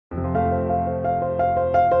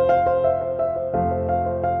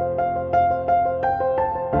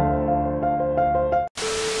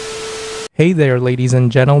Hey there, ladies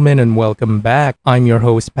and gentlemen, and welcome back. I'm your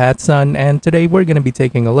host, PattSun, and today we're going to be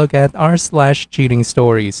taking a look at r/cheating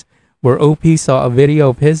stories, where OP saw a video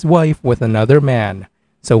of his wife with another man.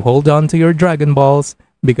 So hold on to your Dragon Balls,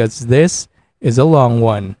 because this is a long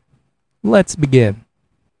one. Let's begin.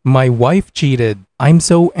 My wife cheated. I'm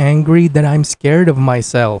so angry that I'm scared of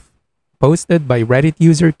myself. Posted by Reddit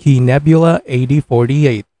user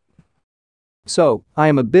KeyNebula8048. So, I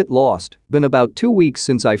am a bit lost. Been about 2 weeks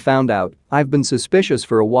since I found out. I've been suspicious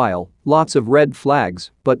for a while, lots of red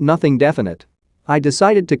flags, but nothing definite. I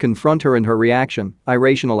decided to confront her and her reaction,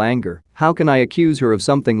 irrational anger. How can I accuse her of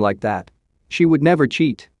something like that? She would never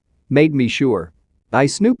cheat. Made me sure. I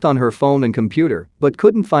snooped on her phone and computer, but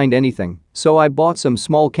couldn't find anything, so I bought some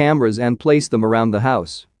small cameras and placed them around the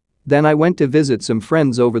house. Then I went to visit some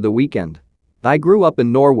friends over the weekend. I grew up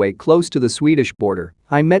in Norway close to the Swedish border.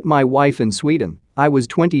 I met my wife in Sweden. I was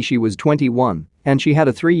 20, she was 21, and she had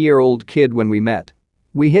a 3-year-old kid when we met.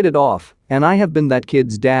 We hit it off, and I have been that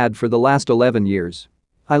kid's dad for the last 11 years.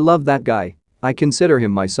 I love that guy. I consider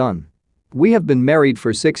him my son. We have been married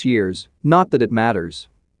for 6 years, not that it matters.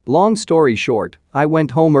 Long story short, I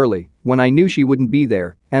went home early when I knew she wouldn't be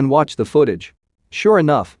there and watched the footage. Sure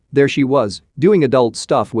enough, there she was, doing adult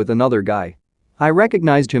stuff with another guy. I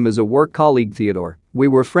recognized him as a work colleague, Theodore. We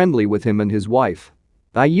were friendly with him and his wife.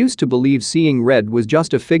 I used to believe seeing red was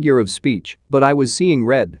just a figure of speech, but I was seeing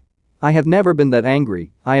red. I have never been that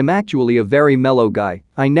angry. I am actually a very mellow guy.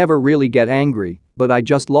 I never really get angry, but I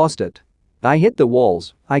just lost it. I hit the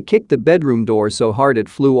walls. I kicked the bedroom door so hard it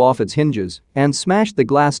flew off its hinges and smashed the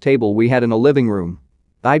glass table we had in a living room.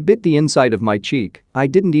 I bit the inside of my cheek. I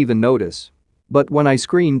didn't even notice. But when I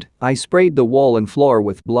screamed, I sprayed the wall and floor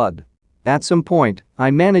with blood. At some point,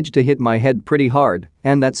 I managed to hit my head pretty hard,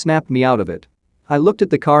 and that snapped me out of it. I looked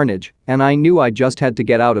at the carnage, and I knew I just had to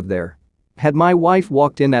get out of there. Had my wife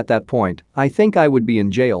walked in at that point, I think I would be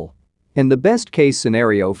in jail. In the best case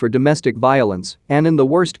scenario for domestic violence, and in the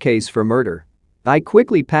worst case for murder. I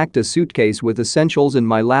quickly packed a suitcase with essentials and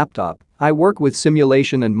my laptop. I work with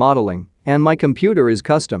simulation and modeling, and my computer is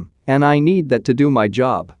custom, and I need that to do my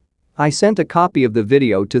job. I sent a copy of the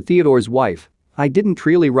video to Theodore's wife. I didn't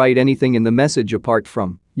really write anything in the message apart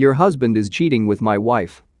from, "Your husband is cheating with my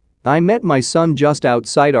wife." I met my son just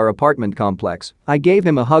outside our apartment complex. I gave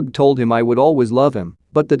him a hug, told him I would always love him,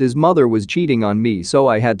 but that his mother was cheating on me, so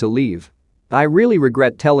I had to leave. I really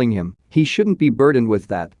regret telling him. He shouldn't be burdened with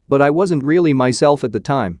that, but I wasn't really myself at the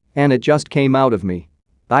time, and it just came out of me.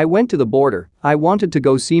 I went to the border. I wanted to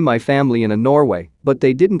go see my family in Norway, but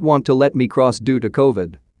they didn't want to let me cross due to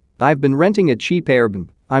COVID. I've been renting a cheap Airbnb.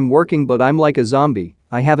 I'm working, but I'm like a zombie.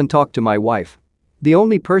 I haven't talked to my wife. The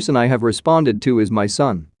only person I have responded to is my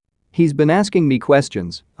son. He's been asking me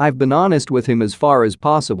questions. I've been honest with him as far as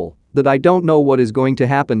possible, that I don't know what is going to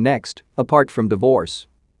happen next, apart from divorce.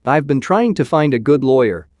 I've been trying to find a good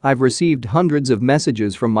lawyer. I've received hundreds of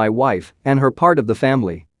messages from my wife and her part of the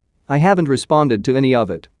family. I haven't responded to any of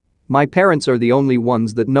it. My parents are the only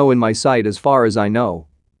ones that know in my side as far as I know.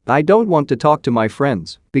 I don't want to talk to my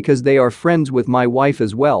friends because they are friends with my wife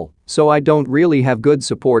as well, so I don't really have good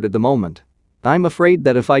support at the moment. I'm afraid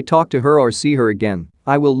that if I talk to her or see her again,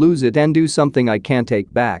 I will lose it and do something I can't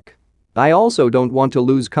take back. I also don't want to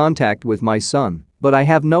lose contact with my son, but I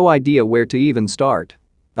have no idea where to even start.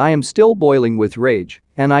 I am still boiling with rage,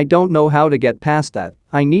 and I don't know how to get past that.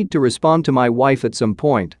 I need to respond to my wife at some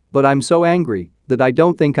point, but I'm so angry that I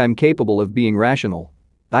don't think I'm capable of being rational.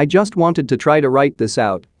 I just wanted to try to write this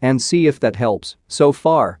out and see if that helps. So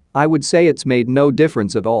far, I would say it's made no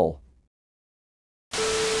difference at all.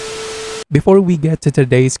 Before we get to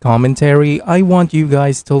today's commentary, I want you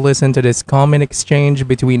guys to listen to this comment exchange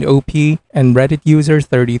between OP and Reddit user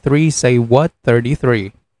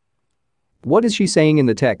 33say-what-33. What is she saying in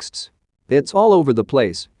the texts? It's all over the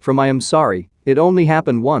place, from "I am sorry, it only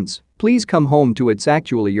happened once, please come home" to "it's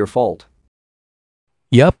actually your fault."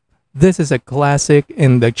 Yup, this is a classic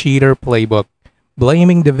in the cheater playbook.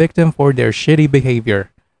 Blaming the victim for their shitty behavior,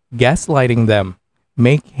 gaslighting them,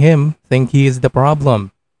 make him think he is the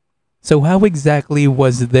problem. So how exactly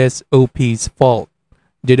was this OP's fault?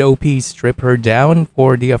 Did OP strip her down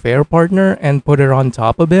for the affair partner and put her on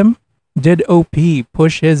top of him? Did OP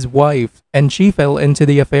push his wife and she fell into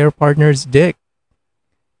the affair partner's dick?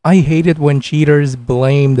 I hate it when cheaters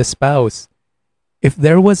blame the spouse. If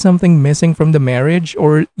there was something missing from the marriage,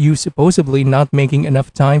 or you supposedly not making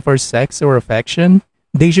enough time for sex or affection,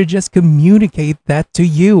 they should just communicate that to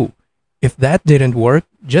you. If that didn't work,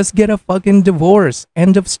 just get a fucking divorce.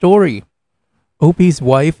 End of story. OP's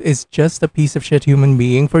wife is just a piece of shit human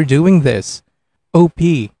being for doing this.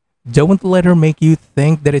 OP, don't let her make you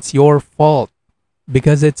think that it's your fault,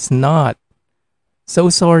 because it's not. So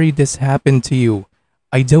sorry this happened to you.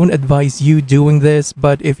 I don't advise you doing this,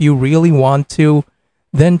 but if you really want to,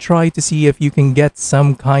 then try to see if you can get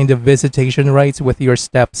some kind of visitation rights with your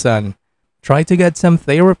stepson. Try to get some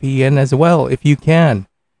therapy in as well if you can.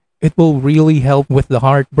 It will really help with the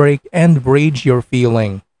heartbreak and rage you're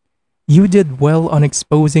feeling. You did well on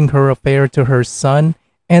exposing her affair to her son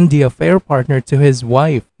and the affair partner to his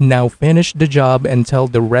wife. Now finish the job and tell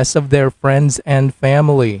the rest of their friends and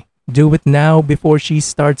family. Do it now before she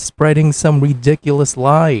starts spreading some ridiculous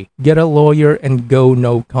lie. Get a lawyer and go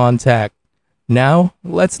no contact. Now,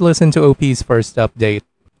 let's listen to OP's first update.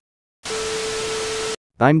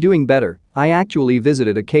 I'm doing better. I actually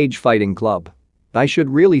visited a cage fighting club. I should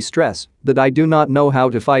really stress that I do not know how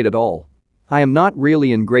to fight at all. I am not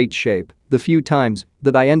really in great shape. The few times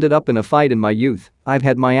that I ended up in a fight in my youth, I've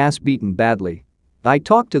had my ass beaten badly. I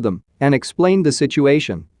talked to them and explained the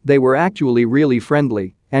situation. They were actually really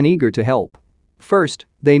friendly and eager to help. First,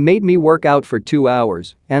 they made me work out for 2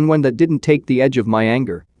 hours, and when that didn't take the edge of my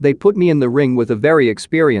anger, they put me in the ring with a very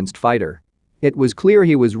experienced fighter. It was clear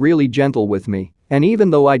he was really gentle with me, and even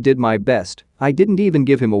though I did my best, I didn't even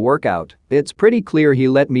give him a workout. It's pretty clear he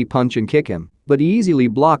let me punch and kick him, but he easily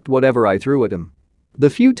blocked whatever I threw at him. The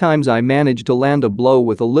few times I managed to land a blow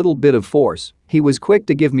with a little bit of force, he was quick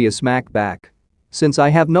to give me a smack back. Since I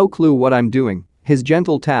have no clue what I'm doing, his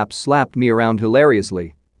gentle taps slapped me around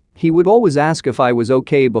hilariously. He would always ask if I was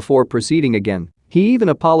okay before proceeding again. He even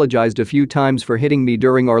apologized a few times for hitting me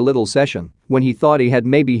during our little session when he thought he had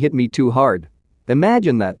maybe hit me too hard.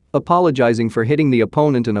 Imagine that, apologizing for hitting the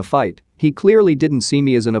opponent in a fight. He clearly didn't see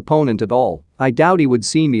me as an opponent at all. I doubt he would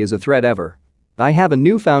see me as a threat ever. I have a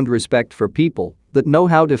newfound respect for people that know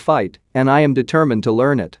how to fight, and I am determined to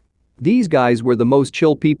learn it. These guys were the most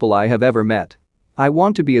chill people I have ever met. I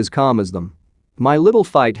want to be as calm as them. My little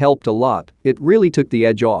fight helped a lot. It really took the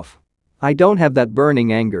edge off. I don't have that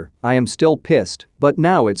burning anger. I am still pissed, but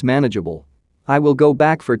now it's manageable. I will go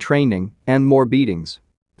back for training and more beatings.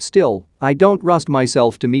 Still, I don't rush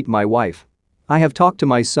myself to meet my wife. I have talked to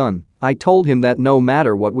my son. I told him that no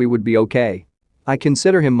matter what we would be okay. I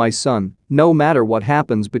consider him my son, no matter what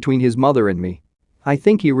happens between his mother and me. I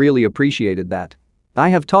think he really appreciated that. I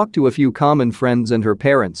have talked to a few common friends and her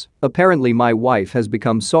parents. Apparently my wife has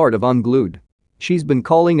become sort of unglued. She's been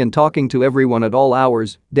calling and talking to everyone at all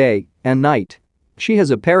hours, day and night. She has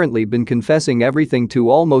apparently been confessing everything to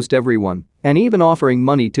almost everyone and even offering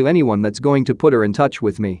money to anyone that's going to put her in touch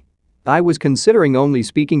with me. I was considering only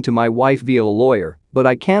speaking to my wife via a lawyer, but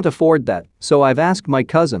I can't afford that, so I've asked my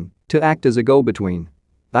cousin to act as a go-between.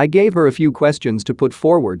 I gave her a few questions to put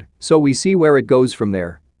forward, so we see where it goes from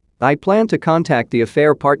there. I plan to contact the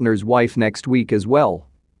affair partner's wife next week as well.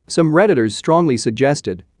 Some Redditors strongly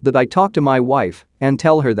suggested that I talk to my wife and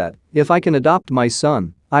tell her that if I can adopt my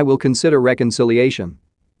son, I will consider reconciliation.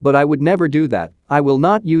 But I would never do that. I will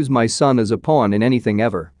not use my son as a pawn in anything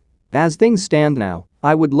ever. As things stand now,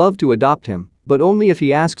 I would love to adopt him, but only if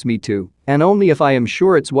he asks me to, and only if I am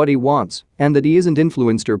sure it's what he wants and that he isn't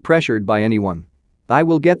influenced or pressured by anyone. I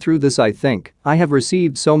will get through this, I think. I have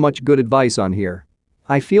received so much good advice on here.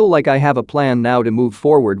 I feel like I have a plan now to move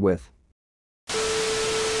forward with.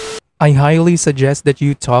 I highly suggest that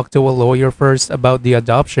you talk to a lawyer first about the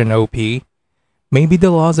adoption, OP. Maybe the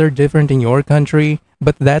laws are different in your country,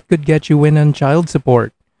 but that could get you in on child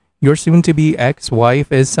support. Your soon-to-be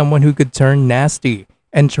ex-wife is someone who could turn nasty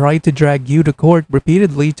and try to drag you to court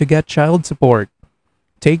repeatedly to get child support.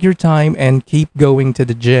 Take your time and keep going to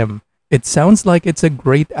the gym. It sounds like it's a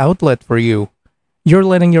great outlet for you. You're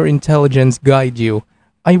letting your intelligence guide you.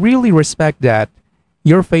 I really respect that.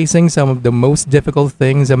 You're facing some of the most difficult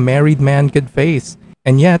things a married man could face,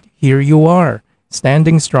 and yet here you are,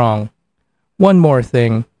 standing strong. One more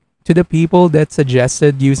thing. To the people that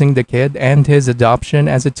suggested using the kid and his adoption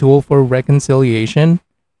as a tool for reconciliation,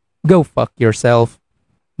 go fuck yourself.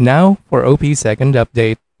 Now for OP's second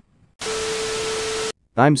update.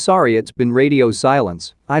 I'm sorry it's been radio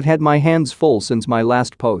silence. I've had my hands full since my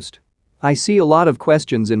last post. I see a lot of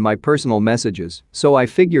questions in my personal messages, so I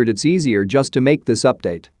figured it's easier just to make this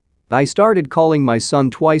update. I started calling my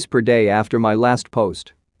son twice per day after my last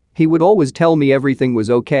post. He would always tell me everything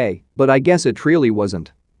was okay, but I guess it really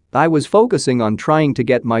wasn't. I was focusing on trying to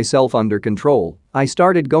get myself under control. I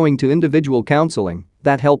started going to individual counseling.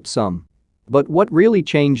 That helped some. But what really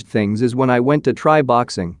changed things is when I went to try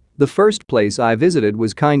boxing. The first place I visited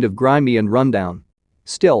was kind of grimy and rundown.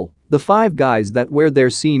 Still, the 5 guys that were there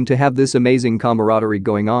seemed to have this amazing camaraderie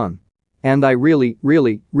going on. And I really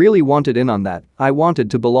wanted in on that. I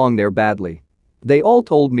wanted to belong there badly. They all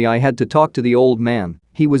told me I had to talk to the old man.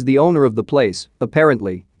 He was the owner of the place.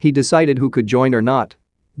 Apparently, he decided who could join or not.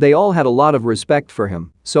 They all had a lot of respect for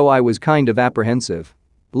him, so I was kind of apprehensive.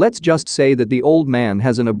 Let's just say that the old man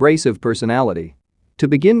has an abrasive personality. To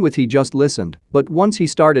begin with, he just listened, but once he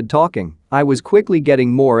started talking, I was quickly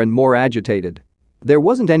getting more and more agitated. There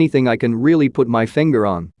wasn't anything I can really put my finger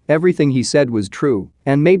on, everything he said was true,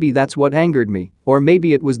 and maybe that's what angered me, or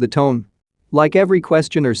maybe it was the tone. Like every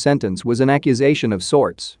question or sentence was an accusation of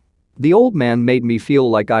sorts. The old man made me feel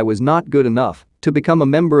like I was not good enough to become a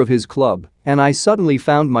member of his club, and I suddenly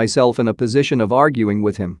found myself in a position of arguing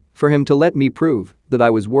with him for him to let me prove that I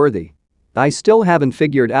was worthy. I still haven't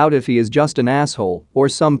figured out if he is just an asshole or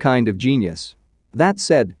some kind of genius. That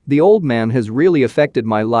said, the old man has really affected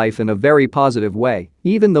my life in a very positive way,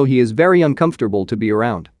 even though he is very uncomfortable to be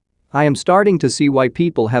around. I am starting to see why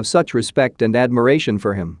people have such respect and admiration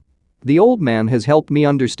for him. The old man has helped me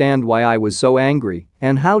understand why I was so angry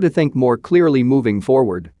and how to think more clearly moving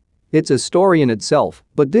forward. It's a story in itself,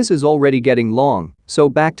 but this is already getting long, so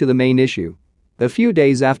back to the main issue. A few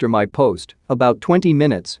days after my post, about 20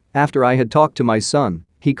 minutes after I had talked to my son,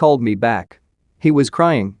 he called me back. He was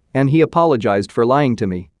crying, and he apologized for lying to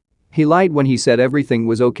me. He lied when he said everything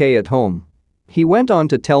was okay at home. He went on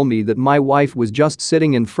to tell me that my wife was just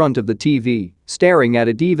sitting in front of the TV, staring at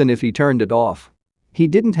it even if he turned it off. He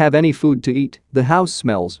didn't have any food to eat, the house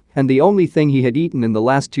smells, and the only thing he had eaten in the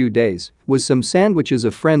last 2 days was some sandwiches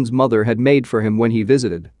a friend's mother had made for him when he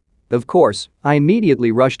visited. Of course, I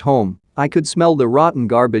immediately rushed home. I could smell the rotten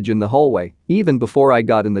garbage in the hallway even before I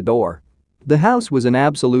got in the door. The house was an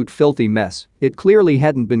absolute filthy mess, it clearly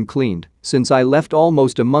hadn't been cleaned since I left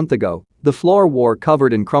almost a month ago, the floor were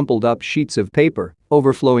covered in crumpled up sheets of paper,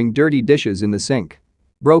 overflowing dirty dishes in the sink.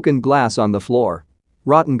 Broken glass on the floor.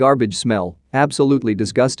 Rotten garbage smell, absolutely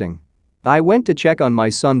disgusting. I went to check on my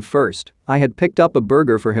son first. I had picked up a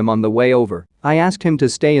burger for him on the way over. I asked him to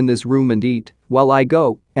stay in this room and eat while I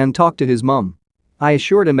go and talk to his mom. I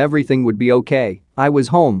assured him everything would be okay, I was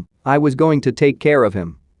home, I was going to take care of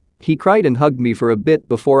him. He cried and hugged me for a bit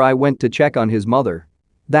before I went to check on his mother.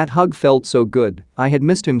 That hug felt so good, I had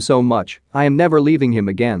missed him so much, I am never leaving him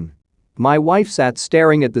again. My wife sat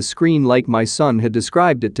staring at the screen like my son had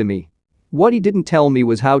described it to me. What he didn't tell me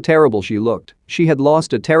was how terrible she looked. She had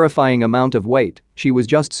lost a terrifying amount of weight, she was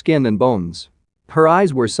just skin and bones. Her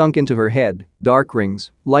eyes were sunk into her head, dark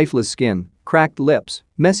rings, lifeless skin, cracked lips,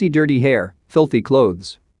 messy dirty hair, filthy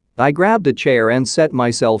clothes. I grabbed a chair and set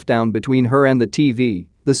myself down between her and the TV,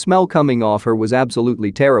 the smell coming off her was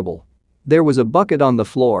absolutely terrible. There was a bucket on the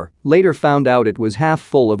floor, later found out it was half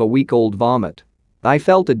full of a week-old vomit. I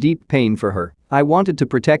felt a deep pain for her, I wanted to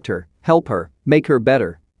protect her, help her, make her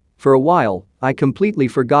better. For a while, I completely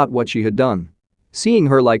forgot what she had done. Seeing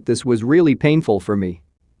her like this was really painful for me.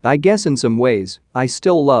 I guess in some ways, I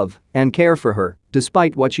still love and care for her,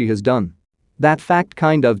 despite what she has done. That fact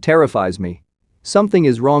kind of terrifies me. Something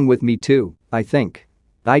is wrong with me too, I think.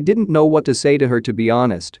 I didn't know what to say to her, to be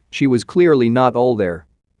honest, she was clearly not all there.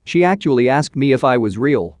 She actually asked me if I was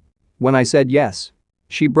real. When I said yes,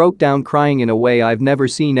 she broke down crying in a way I've never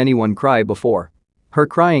seen anyone cry before. Her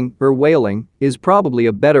crying, or wailing, is probably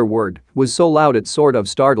a better word, was so loud it sort of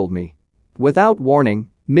startled me. Without warning,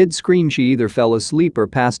 mid-scream she either fell asleep or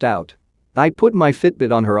passed out. I put my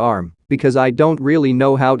Fitbit on her arm because I don't really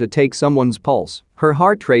know how to take someone's pulse. Her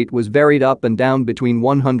heart rate was varied up and down between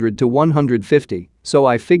 100 to 150, so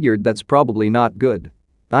I figured that's probably not good.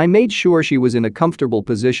 I made sure she was in a comfortable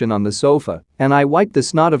position on the sofa, and I wiped the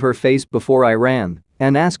snot of her face before I ran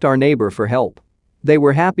and asked our neighbor for help. They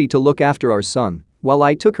were happy to look after our son while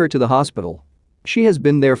I took her to the hospital. She has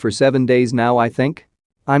been there for 7 days now, I think.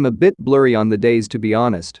 I'm a bit blurry on the days, to be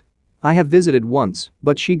honest. I have visited once,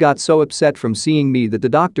 but she got so upset from seeing me that the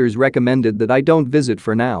doctors recommended that I don't visit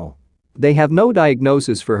for now. They have no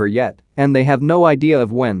diagnosis for her yet, and they have no idea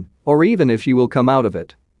of when, or even if she will come out of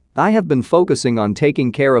it. I have been focusing on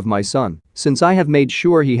taking care of my son, since I have made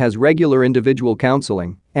sure he has regular individual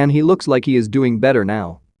counseling, and he looks like he is doing better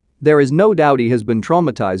now. There is no doubt he has been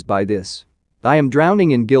traumatized by this. I am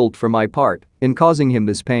drowning in guilt for my part in causing him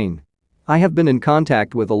this pain. I have been in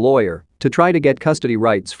contact with a lawyer to try to get custody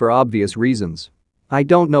rights for obvious reasons. I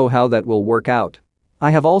don't know how that will work out.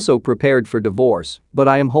 I have also prepared for divorce, but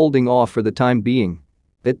I am holding off for the time being.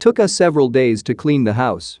 It took us several days to clean the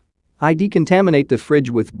house. I decontaminate the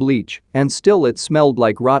fridge with bleach, and still it smelled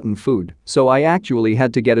like rotten food, so I actually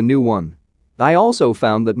had to get a new one. I also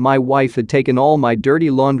found that my wife had taken all my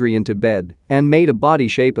dirty laundry into bed and made a body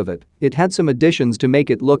shape of it. It had some additions to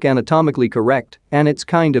make it look anatomically correct, and it's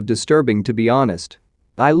kind of disturbing, to be honest.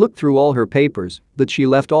 I looked through all her papers that she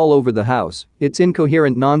left all over the house. It's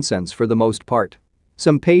incoherent nonsense for the most part.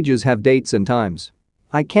 Some pages have dates and times.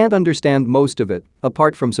 I can't understand most of it,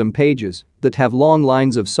 apart from some pages that have long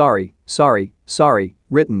lines of sorry, sorry, sorry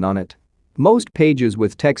written on it. Most pages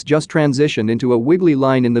with text just transition into a wiggly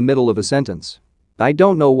line in the middle of a sentence. I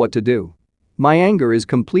don't know what to do. My anger is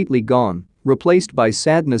completely gone, replaced by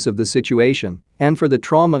sadness of the situation and for the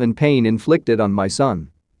trauma and pain inflicted on my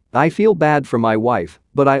son. I feel bad for my wife,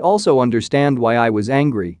 but I also understand why I was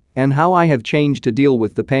angry and how I have changed to deal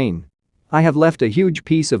with the pain. I have left a huge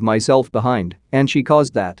piece of myself behind, and she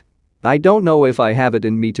caused that. I don't know if I have it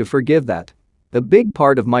in me to forgive that. A big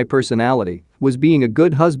part of my personality was being a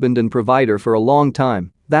good husband and provider for a long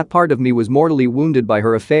time. That part of me was mortally wounded by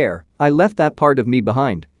her affair. I left that part of me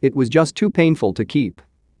behind. It was just too painful to keep.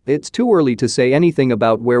 It's too early to say anything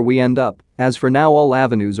about where we end up, as for now all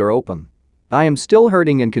avenues are open. I am still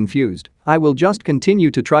hurting and confused. I will just continue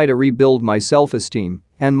to try to rebuild my self-esteem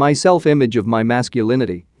and my self-image of my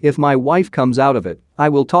masculinity. If my wife comes out of it, I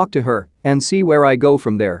will talk to her and see where I go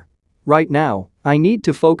from there. Right now, I need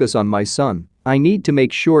to focus on my son. I need to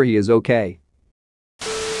make sure he is okay.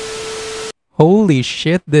 Holy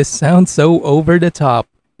shit, this sounds so over the top.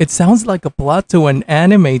 It sounds like a plot to an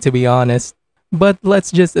anime, to be honest. But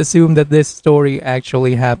let's just assume that this story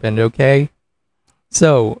actually happened, okay?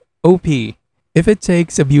 So, OP, if it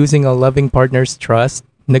takes abusing a loving partner's trust,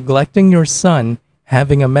 neglecting your son,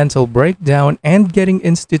 having a mental breakdown, and getting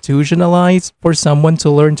institutionalized for someone to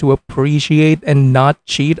learn to appreciate and not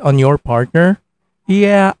cheat on your partner,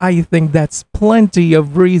 yeah, I think that's plenty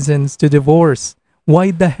of reasons to divorce.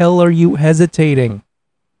 Why the hell are you hesitating?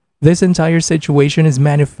 This entire situation is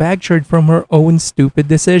manufactured from her own stupid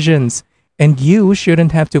decisions, and you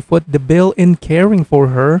shouldn't have to foot the bill in caring for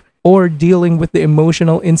her or dealing with the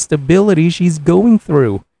emotional instability she's going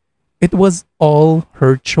through. It was all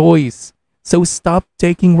her choice, so stop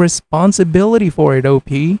taking responsibility for it, OP.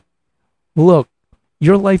 Look,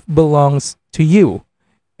 your life belongs to you,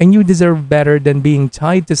 and you deserve better than being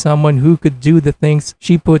tied to someone who could do the things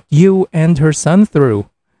she put you and her son through.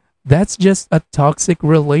 That's just a toxic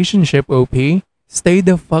relationship, OP. Stay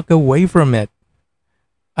the fuck away from it.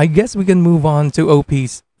 I guess we can move on to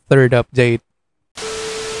OP's third update.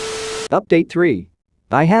 Update 3.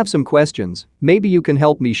 I have some questions. Maybe you can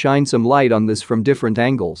help me shine some light on this from different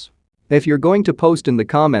angles. If you're going to post in the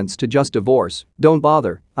comments to just divorce, don't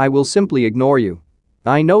bother. I will simply ignore you.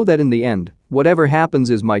 I know that in the end, whatever happens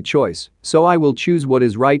is my choice, so I will choose what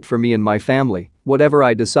is right for me and my family, whatever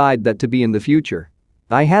I decide that to be in the future.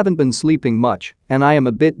 I haven't been sleeping much, and I am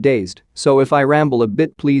a bit dazed, so if I ramble a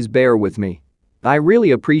bit, please bear with me. I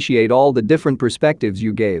really appreciate all the different perspectives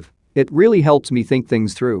you gave. It really helps me think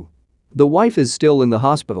things through. The wife is still in the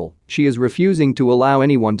hospital. She is refusing to allow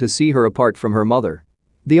anyone to see her apart from her mother.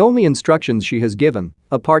 The only instructions she has given,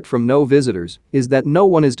 apart from no visitors, is that no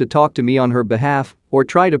one is to talk to me on her behalf or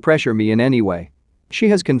try to pressure me in any way. She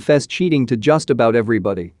has confessed cheating to just about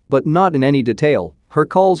everybody, but not in any detail. Her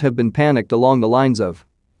calls have been panicked along the lines of,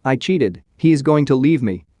 "I cheated, he is going to leave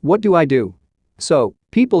me, what do I do?" So,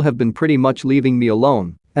 people have been pretty much leaving me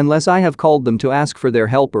alone, unless I have called them to ask for their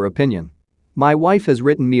help or opinion. My wife has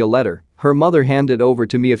written me a letter her mother handed over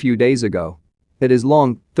to me a few days ago. It is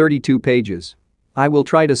long, 32 pages. I will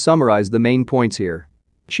try to summarize the main points here.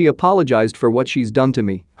 She apologized for what she's done to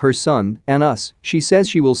me, her son, and us. She says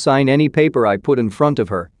she will sign any paper I put in front of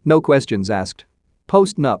her, no questions asked.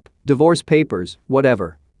 Post-nup, divorce papers,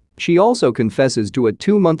 whatever. She also confesses to a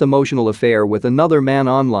 2-month emotional affair with another man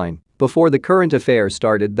online before the current affair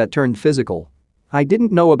started that turned physical. I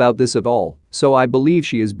didn't know about this at all, so I believe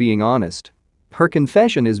she is being honest. Her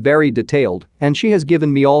confession is very detailed, and she has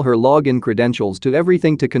given me all her login credentials to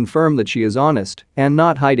everything to confirm that she is honest and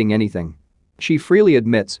not hiding anything. She freely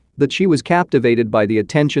admits that she was captivated by the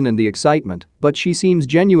attention and the excitement, but she seems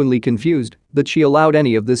genuinely confused that she allowed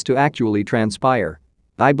any of this to actually transpire.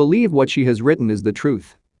 I believe what she has written is the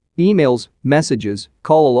truth. Emails, messages,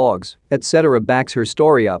 call logs, etc. backs her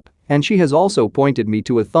story up, and she has also pointed me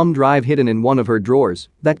to a thumb drive hidden in one of her drawers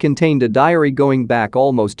that contained a diary going back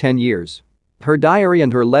almost 10 years. Her diary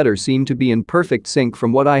and her letter seem to be in perfect sync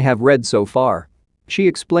from what I have read so far. She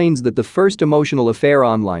explains that the first emotional affair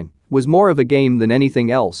online was more of a game than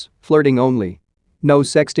anything else, flirting only. No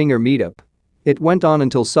sexting or meetup. It went on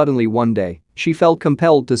until suddenly one day, she felt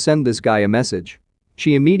compelled to send this guy a message.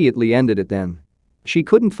 She immediately ended it then. She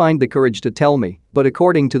couldn't find the courage to tell me, but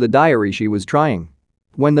according to the diary she was trying.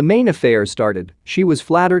 When the main affair started, she was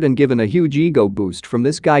flattered and given a huge ego boost from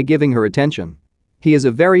this guy giving her attention. He is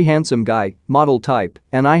a very handsome guy, model type,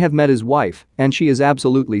 and I have met his wife, and she is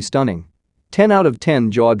absolutely stunning. 10 out of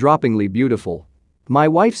 10, jaw-droppingly beautiful. My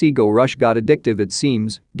wife's ego rush got addictive, it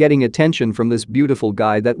seems. Getting attention from this beautiful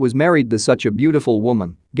guy that was married to such a beautiful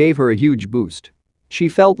woman gave her a huge boost. She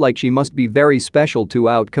felt like she must be very special to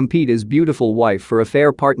outcompete his beautiful wife for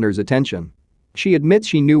affair partner's attention. She admits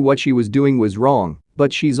she knew what she was doing was wrong,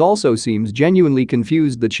 but she's also seems genuinely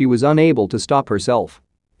confused that she was unable to stop herself.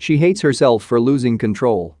 She hates herself for losing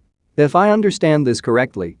control. If I understand this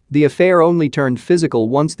correctly, the affair only turned physical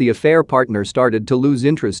once the affair partner started to lose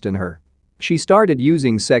interest in her. She started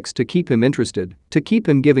using sex to keep him interested, to keep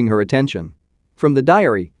him giving her attention. From the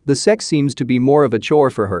diary, the sex seems to be more of a chore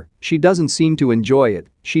for her. She doesn't seem to enjoy it,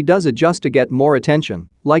 she does it just to get more attention,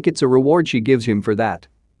 like it's a reward she gives him for that.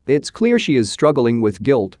 It's clear she is struggling with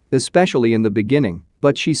guilt, especially in the beginning,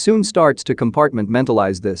 but she soon starts to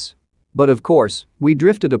compartmentalize this. But of course, we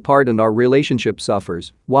drifted apart and our relationship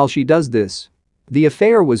suffers while she does this. The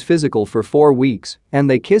affair was physical for 4 weeks, and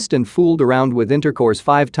they kissed and fooled around with intercourse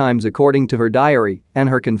 5 times according to her diary and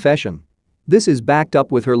her confession. This is backed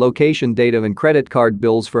up with her location data and credit card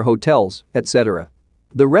bills for hotels, etc.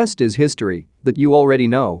 The rest is history that you already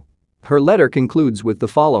know. Her letter concludes with the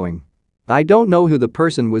following. I don't know who the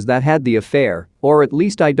person was that had the affair, or at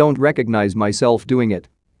least I don't recognize myself doing it.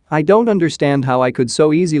 I don't understand how I could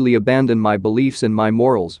so easily abandon my beliefs and my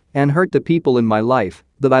morals and hurt the people in my life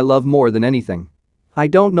that I love more than anything. I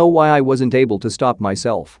don't know why I wasn't able to stop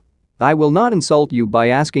myself. I will not insult you by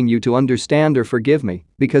asking you to understand or forgive me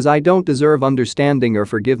because I don't deserve understanding or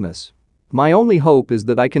forgiveness. My only hope is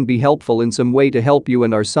that I can be helpful in some way to help you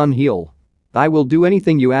and our son heal. I will do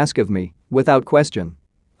anything you ask of me, without question.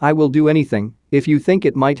 I will do anything if you think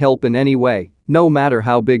it might help in any way, no matter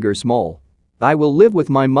how big or small. I will live with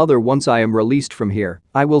my mother once I am released from here.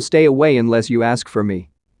 I will stay away unless you ask for me.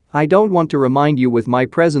 I don't want to remind you with my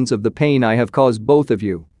presence of the pain I have caused both of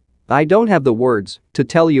you. I don't have the words to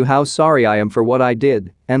tell you how sorry I am for what I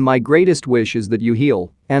did, and my greatest wish is that you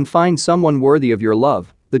heal and find someone worthy of your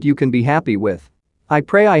love that you can be happy with. I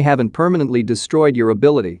pray I haven't permanently destroyed your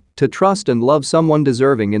ability to trust and love someone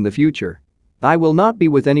deserving in the future. I will not be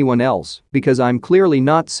with anyone else because I'm clearly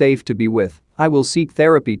not safe to be with. I will seek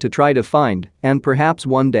therapy to try to find and perhaps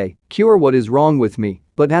one day cure what is wrong with me,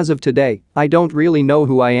 but as of today, I don't really know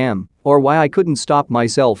who I am or why I couldn't stop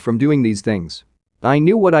myself from doing these things. I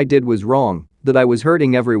knew what I did was wrong, that I was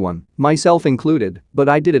hurting everyone, myself included, but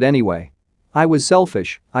I did it anyway. I was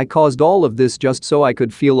selfish. I caused all of this just so I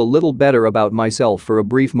could feel a little better about myself for a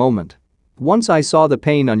brief moment. Once I saw the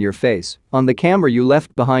pain on your face, on the camera you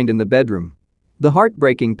left behind in the bedroom. The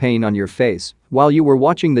heartbreaking pain on your face while you were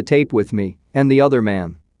watching the tape with me and the other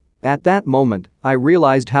man. At that moment, I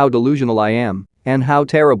realized how delusional I am and how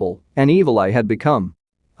terrible and evil I had become.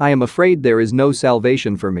 I am afraid there is no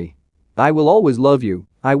salvation for me. I will always love you.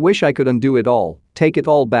 I wish I could undo it all, take it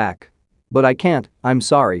all back. But I can't, I'm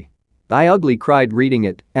sorry. I ugly cried reading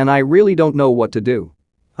it, and I really don't know what to do.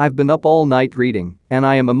 I've been up all night reading, and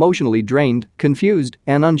I am emotionally drained, confused,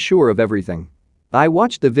 and unsure of everything. I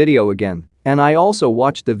watched the video again, and I also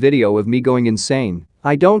watched the video of me going insane.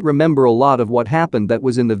 I don't remember a lot of what happened that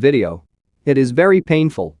was in the video. It is very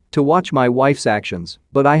painful to watch my wife's actions,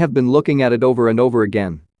 but I have been looking at it over and over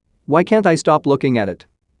again. Why can't I stop looking at it?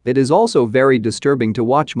 It is also very disturbing to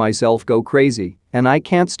watch myself go crazy, and I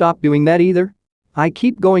can't stop doing that either. I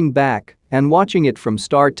keep going back and watching it from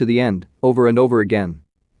start to the end, over and over again.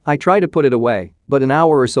 I try to put it away, but an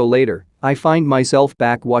hour or so later, I find myself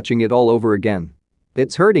back watching it all over again.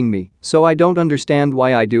 It's hurting me, so I don't understand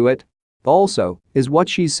why I do it. Also, is what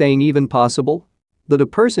she's saying even possible? That a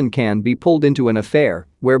person can be pulled into an affair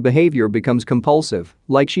where behavior becomes compulsive,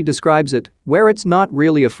 like she describes it, where it's not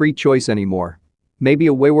really a free choice anymore. Maybe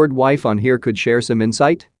a wayward wife on here could share some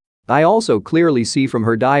insight? I also clearly see from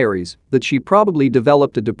her diaries that she probably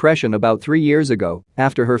developed a depression about 3 years ago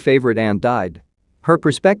after her favorite aunt died. Her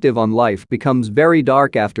perspective on life becomes very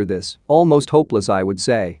dark after this, almost hopeless I would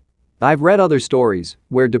say. I've read other stories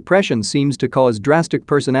where depression seems to cause drastic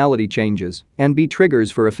personality changes and be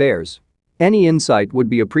triggers for affairs. Any insight would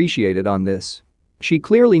be appreciated on this. She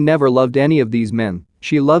clearly never loved any of these men.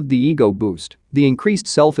 She loved the ego boost, the increased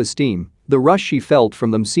self-esteem, the rush she felt from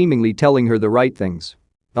them seemingly telling her the right things.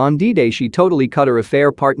 On D-Day she totally cut her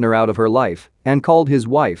affair partner out of her life and called his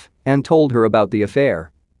wife and told her about the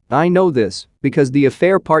affair. I know this because the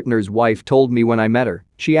affair partner's wife told me when I met her.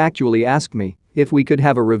 She actually asked me if we could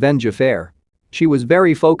have a revenge affair. She was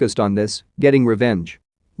very focused on this, getting revenge.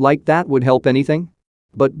 Like that would help anything?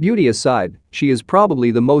 But beauty aside, she is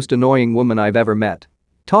probably the most annoying woman I've ever met.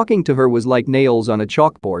 Talking to her was like nails on a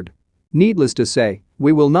chalkboard. Needless to say,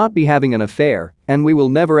 we will not be having an affair and we will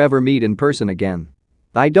never ever meet in person again.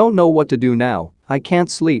 I don't know what to do now. I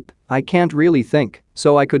can't sleep, I can't really think,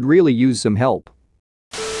 so I could really use some help.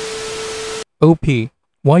 OP,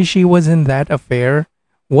 why she was in that affair?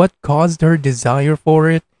 What caused her desire for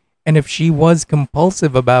it? And if she was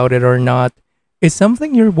compulsive about it or not is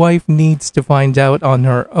something your wife needs to find out on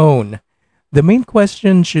her own. The main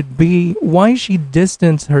question should be why she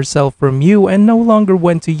distanced herself from you and no longer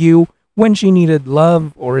went to you when she needed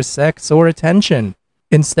love or sex or attention.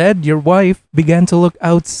 Instead, your wife began to look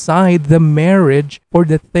outside the marriage for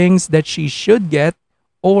the things that she should get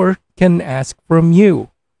or can ask from you,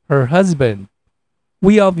 her husband.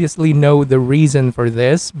 We obviously know the reason for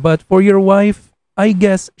this, but for your wife, I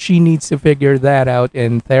guess she needs to figure that out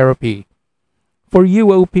in therapy. For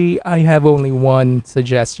you, OP, I have only one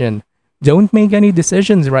suggestion. Don't make any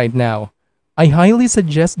decisions right now. I highly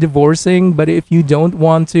suggest divorcing, but if you don't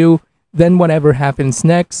want to, then whatever happens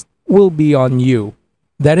next will be on you.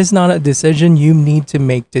 That is not a decision you need to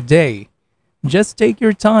make today. Just take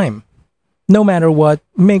your time. No matter what,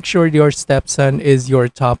 make sure your stepson is your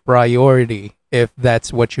top priority. If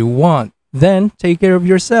that's what you want, then take care of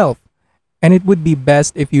yourself. And it would be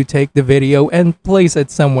best if you take the video and place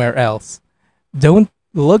it somewhere else. Don't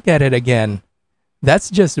look at it again. That's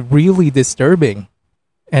just really disturbing.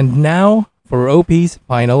 And now for OP's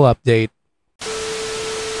final update.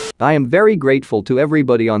 I am very grateful to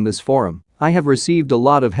everybody on this forum. I have received a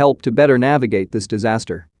lot of help to better navigate this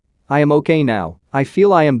disaster. I am okay now. I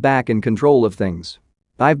feel I am back in control of things.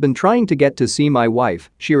 I've been trying to get to see my wife,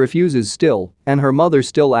 she refuses still, and her mother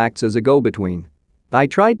still acts as a go-between. I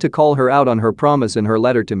tried to call her out on her promise in her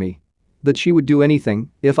letter to me that she would do anything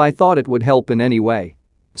if I thought it would help in any way.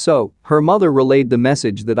 So, her mother relayed the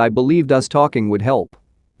message that I believed us talking would help.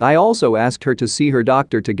 I also asked her to see her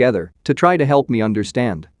doctor together to try to help me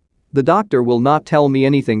understand. The doctor will not tell me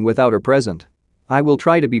anything without her present. I will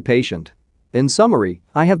try to be patient. In summary,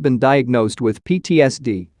 I have been diagnosed with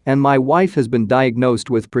PTSD, and my wife has been diagnosed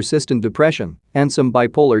with persistent depression and some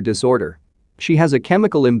bipolar disorder. She has a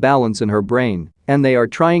chemical imbalance in her brain, and they are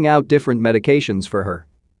trying out different medications for her.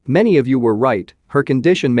 Many of you were right, her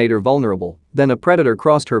condition made her vulnerable, then a predator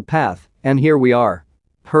crossed her path, and here we are.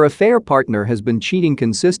 Her affair partner has been cheating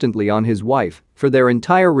consistently on his wife for their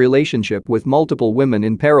entire relationship with multiple women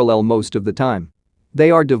in parallel most of the time. They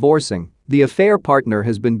are divorcing. The affair partner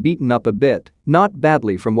has been beaten up a bit, not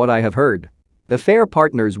badly from what I have heard. Affair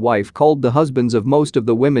partner's wife called the husbands of most of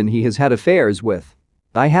the women he has had affairs with.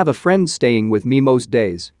 I have a friend staying with me most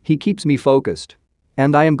days, he keeps me focused.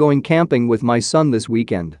 And I am going camping with my son this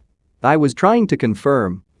weekend. I was trying to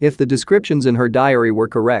confirm if the descriptions in her diary were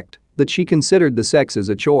correct, that she considered the sex as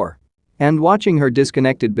a chore. And watching her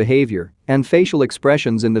disconnected behavior and facial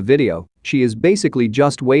expressions in the video, she is basically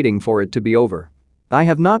just waiting for it to be over. I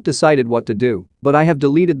have not decided what to do, but I have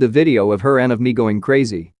deleted the video of her and of me going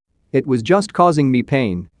crazy. It was just causing me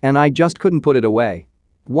pain, and I just couldn't put it away.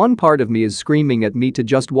 One part of me is screaming at me to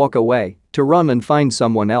just walk away, to run and find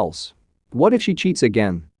someone else. What if she cheats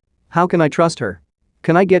again? How can I trust her?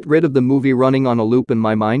 Can I get rid of the movie running on a loop in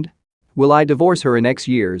my mind? Will I divorce her in X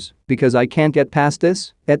years because I can't get past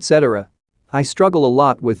this, etc.? I struggle a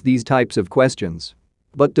lot with these types of questions.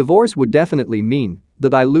 But divorce would definitely mean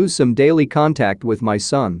that I lose some daily contact with my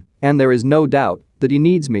son, and there is no doubt that he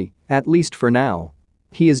needs me, at least for now.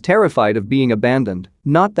 He is terrified of being abandoned,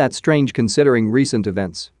 not that strange considering recent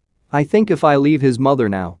events. I think if I leave his mother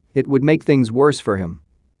now, it would make things worse for him.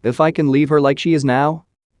 If I can leave her like she is now?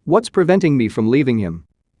 What's preventing me from leaving him?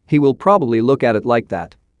 He will probably look at it like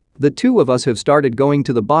that. The two of us have started going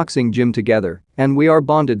to the boxing gym together, and we are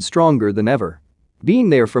bonded stronger than ever. Being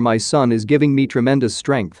there for my son is giving me tremendous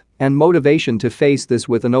strength and motivation to face this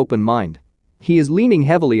with an open mind. He is leaning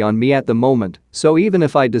heavily on me at the moment, so even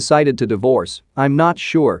if I decided to divorce, I'm not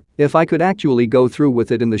sure if I could actually go through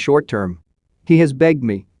with it in the short term. He has begged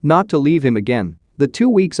me not to leave him again. The 2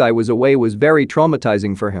 weeks I was away was very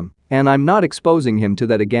traumatizing for him, and I'm not exposing him to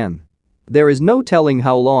that again. There is no telling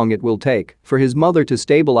how long it will take for his mother to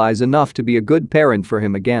stabilize enough to be a good parent for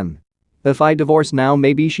him again. If I divorce now,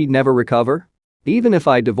 maybe she'd never recover? Even if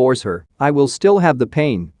I divorce her, I will still have the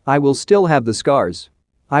pain, I will still have the scars.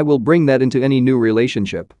 I will bring that into any new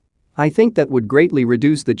relationship. I think that would greatly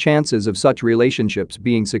reduce the chances of such relationships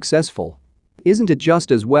being successful. Isn't it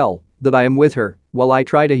just as well that I am with her while I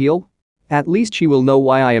try to heal? At least she will know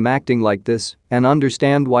why I am acting like this and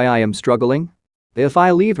understand why I am struggling. If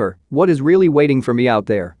I leave her, what is really waiting for me out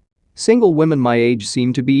there? Single women my age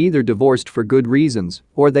seem to be either divorced for good reasons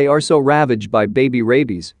or they are so ravaged by baby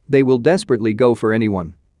rabies they will desperately go for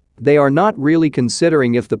anyone. They are not really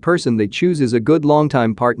considering if the person they choose is a good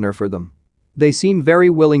long-time partner for them. They seem very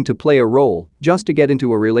willing to play a role just to get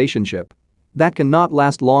into a relationship. That cannot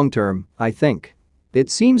last long-term, I think. It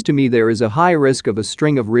seems to me there is a high risk of a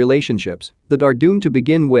string of relationships that are doomed to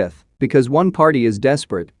begin with because one party is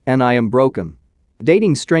desperate and I am broken.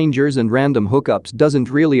 Dating strangers and random hookups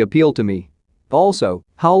doesn't really appeal to me. Also,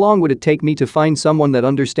 how long would it take me to find someone that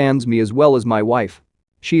understands me as well as my wife?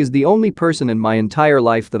 She is the only person in my entire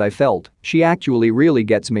life that I felt she actually really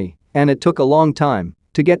gets me, and it took a long time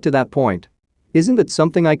to get to that point. Isn't it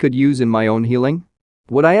something I could use in my own healing?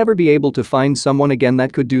 Would I ever be able to find someone again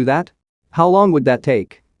that could do that? How long would that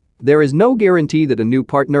take? There is no guarantee that a new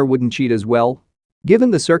partner wouldn't cheat as well.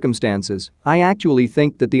 Given the circumstances, I actually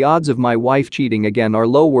think that the odds of my wife cheating again are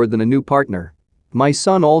lower than a new partner. My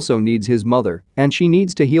son also needs his mother, and she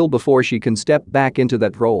needs to heal before she can step back into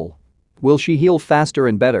that role. Will she heal faster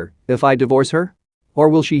and better if I divorce her? Or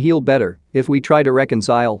will she heal better if we try to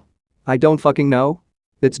reconcile? I don't fucking know.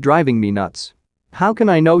 It's driving me nuts. How can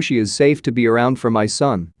I know she is safe to be around for my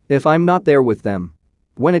son if I'm not there with them?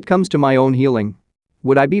 When it comes to my own healing,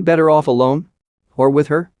 would I be better off alone? Or with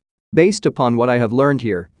her? Based upon what I have learned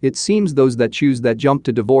here, it seems those that choose that jump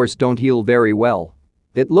to divorce don't heal very well.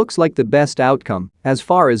 It looks like the best outcome, as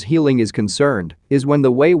far as healing is concerned, is when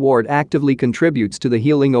the wayward actively contributes to the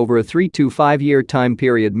healing over a 3 to 5 year time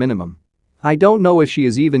period minimum. I don't know if she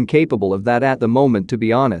is even capable of that at the moment, to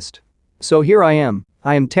be honest. So here I am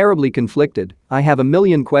terribly conflicted. I have a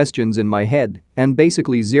million questions in my head and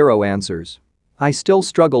basically zero answers. I still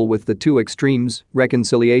struggle with the two extremes,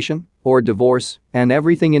 reconciliation or divorce, and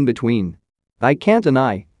everything in between. I can't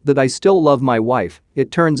deny that I still love my wife. It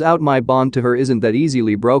turns out my bond to her isn't that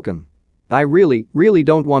easily broken. I really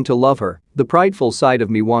don't want to love her. The prideful side of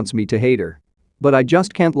me wants me to hate her. But I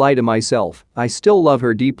just can't lie to myself. I still love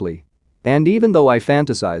her deeply. And even though I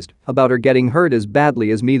fantasized about her getting hurt as badly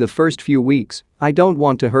as me the first few weeks, I don't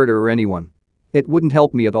want to hurt her or anyone. It wouldn't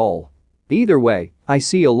help me at all. Either way, I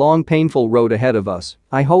see a long painful road ahead of us.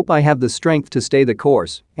 I hope I have the strength to stay the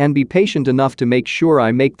course and be patient enough to make sure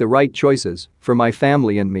I make the right choices for my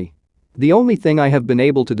family and me. The only thing I have been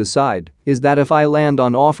able to decide is that if I land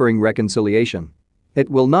on offering reconciliation, it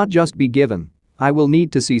will not just be given. I will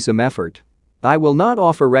need to see some effort. I will not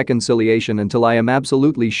offer reconciliation until I am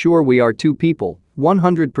absolutely sure we are two people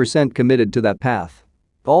 100% committed to that path.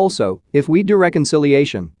 Also, if we do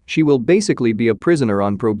reconciliation, she will basically be a prisoner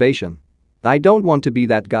on probation. I don't want to be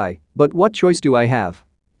that guy, but what choice do I have?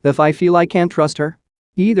 If I feel I can't trust her?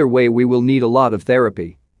 Either way, we will need a lot of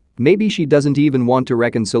therapy. Maybe she doesn't even want a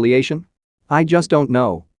reconciliation? I just don't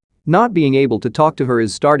know. Not being able to talk to her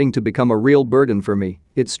is starting to become a real burden for me.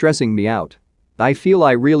 It's stressing me out. I feel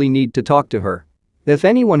I really need to talk to her. If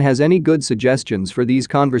anyone has any good suggestions for these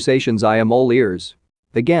conversations, I am all ears.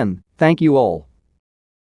 Again, thank you all.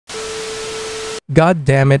 God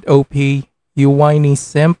damn it, OP. You whiny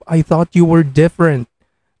simp, I thought you were different.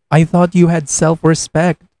 I thought you had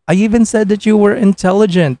self-respect. I even said that you were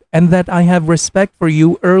intelligent and that I have respect for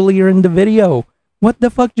you earlier in the video. What the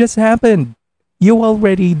fuck just happened? You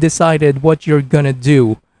already decided what you're gonna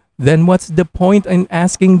do. Then what's the point in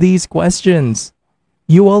asking these questions?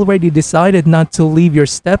 You already decided not to leave your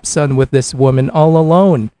stepson with this woman all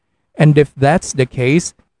alone. And if that's the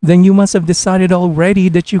case, then you must have decided already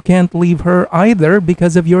that you can't leave her either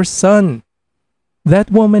because of your son.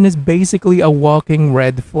 That woman is basically a walking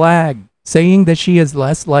red flag, saying that she is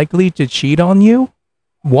less likely to cheat on you?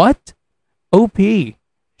 What? OP,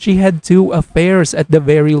 she had 2 affairs at the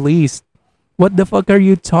very least. What the fuck are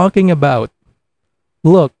you talking about?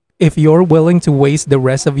 Look, if you're willing to waste the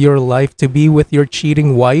rest of your life to be with your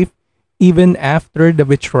cheating wife, even after the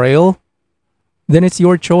betrayal, then it's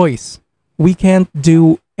your choice. We can't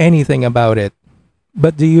do anything about it.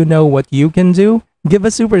 But do you know what you can do? Give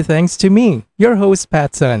a super thanks to me, your host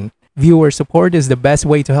PattSun. Viewer support is the best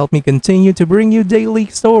way to help me continue to bring you daily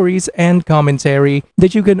stories and commentary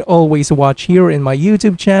that you can always watch here in my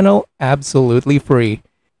YouTube channel absolutely free.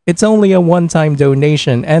 It's only a one-time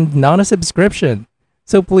donation and not a subscription.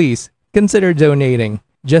 So please, consider donating.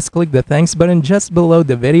 Just click the thanks button just below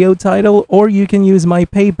the video title, or you can use my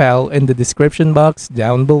PayPal in the description box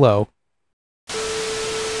down below.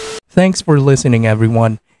 Thanks for listening,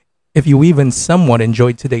 everyone. If you even somewhat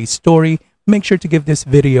enjoyed today's story, make sure to give this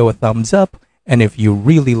video a thumbs up, and if you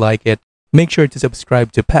really like it, make sure to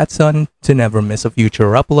subscribe to PattSun to never miss a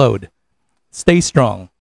future upload. Stay strong.